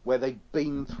bond where they've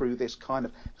been through this kind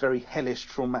of very hellish,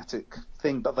 traumatic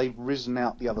thing, but they've risen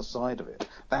out the other side of it.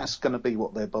 That's going to be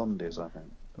what their bond is, I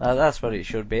think. That's what it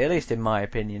should be, at least in my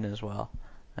opinion as well.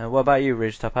 What about you,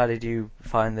 Ridgetop? How did you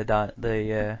find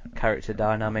the character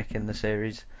dynamic in the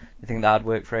series? Do you think that'd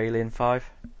work for Alien 5?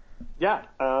 Yeah,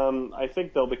 I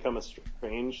think they'll become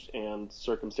estranged, and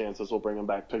circumstances will bring them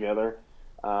back together.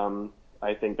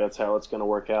 I think that's how it's going to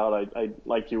work out. I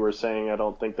like you were saying, I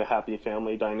don't think the happy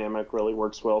family dynamic really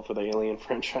works well for the Alien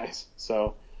franchise.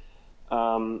 So,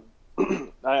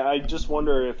 I just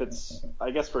wonder if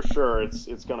I guess for sure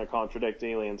it's going to contradict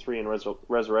Alien 3 and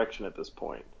Resurrection at this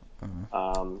point.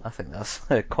 I think that's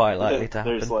quite likely to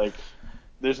happen.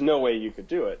 There's no way you could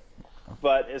do it.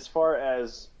 But as far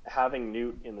as having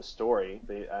Newt in the story,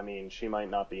 she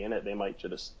might not be in it. They might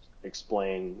just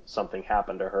explain something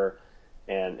happened to her,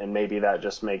 and maybe that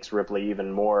just makes Ripley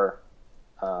even more.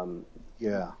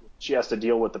 She has to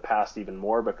deal with the past even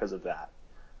more because of that.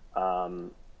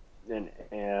 And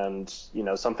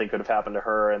something could have happened to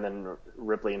her, and then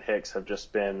Ripley and Hicks have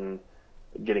just been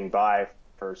getting by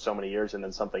for so many years, and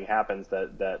then something happens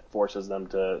that forces them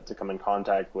to come in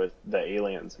contact with the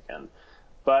aliens again.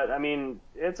 But,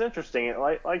 it's interesting.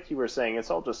 Like you were saying, it's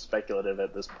all just speculative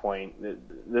at this point.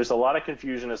 There's a lot of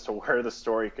confusion as to where the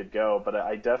story could go, but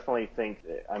I definitely think,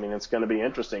 it's going to be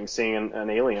interesting seeing an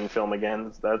Alien film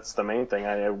again. That's the main thing.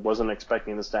 I wasn't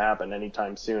expecting this to happen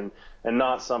anytime soon, and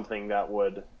not something that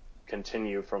would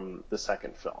continue from the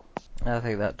second film. I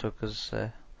think that took us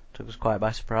quite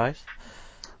by surprise.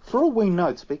 For all we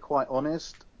know, to be quite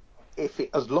honest,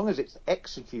 as long as it's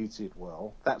executed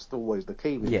well, that's always the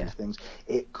key with these things.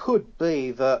 It could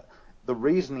be that the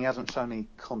reason he hasn't shown any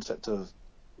concept of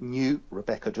Newt,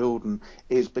 Rebecca Jordan,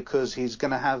 is because he's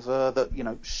going to have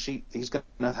he's going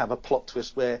to have a plot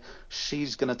twist where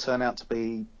she's going to turn out to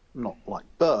be not like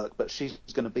Burke, but she's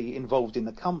going to be involved in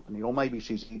the company, or maybe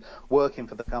she's working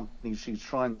for the company. She's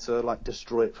trying to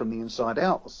destroy it from the inside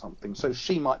out or something. So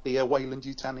she might be a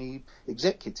Weyland-Yutani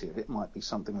executive. It might be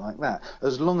something like that.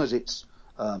 As long as it's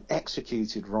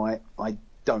executed right, I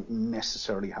don't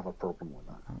necessarily have a problem with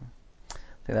that. I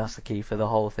think that's the key for the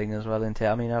whole thing as well, isn't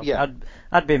it?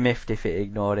 I'd be miffed if it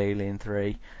ignored Alien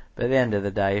 3, but at the end of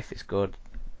the day, if it's good,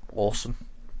 awesome,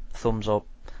 thumbs up.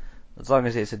 As long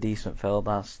as it's a decent film,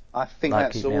 I think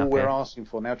that's all we're asking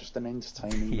for now, just an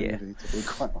entertaining movie, to be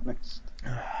quite honest.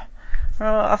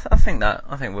 Well, I think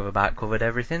we've about covered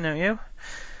everything, don't you?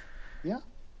 Yeah.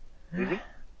 Mm-hmm.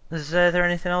 Is there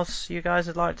anything else you guys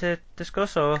would like to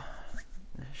discuss, or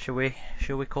shall we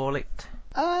call it?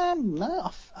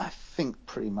 No, I think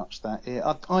pretty much that.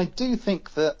 I do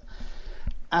think that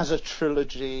as a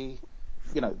trilogy,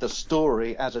 the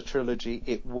story as a trilogy,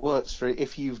 it works for it.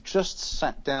 If you've just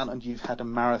sat down and you've had a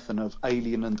marathon of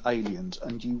Alien and Aliens,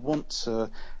 and you want to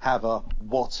have a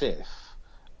what if,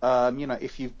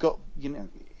 if you've got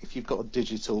a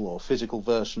digital or physical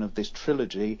version of this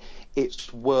trilogy,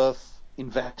 it's worth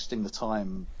investing the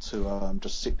time to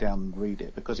just sit down and read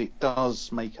it, because it does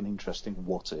make an interesting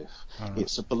what if.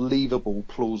 It's a believable,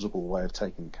 plausible way of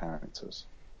taking characters.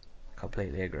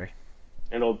 Completely agree.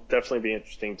 And it'll definitely be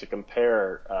interesting to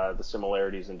compare the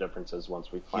similarities and differences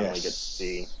once we finally get to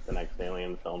see the next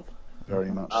Alien film. Very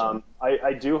much so.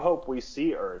 I do hope we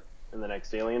see Earth in the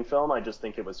next Alien film. I just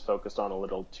think it was focused on a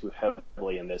little too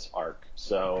heavily in this arc.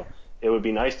 So it would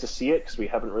be nice to see it, because we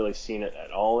haven't really seen it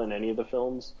at all in any of the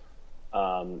films.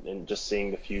 And just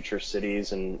seeing the future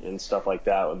cities and stuff like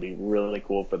that would be really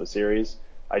cool for the series.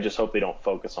 I just hope they don't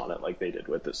focus on it like they did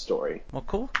with this story. Well,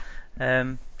 cool.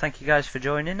 Thank you guys for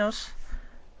joining us.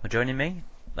 Or joining me.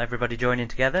 Everybody joining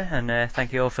together. And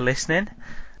thank you all for listening.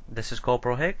 This is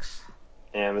Corporal Hicks.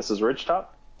 And this is Ridgetop.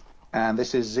 And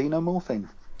this is Xenomorphing.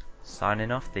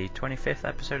 Signing off the 25th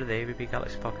episode of the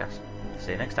AvPGalaxy podcast.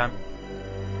 See you next time.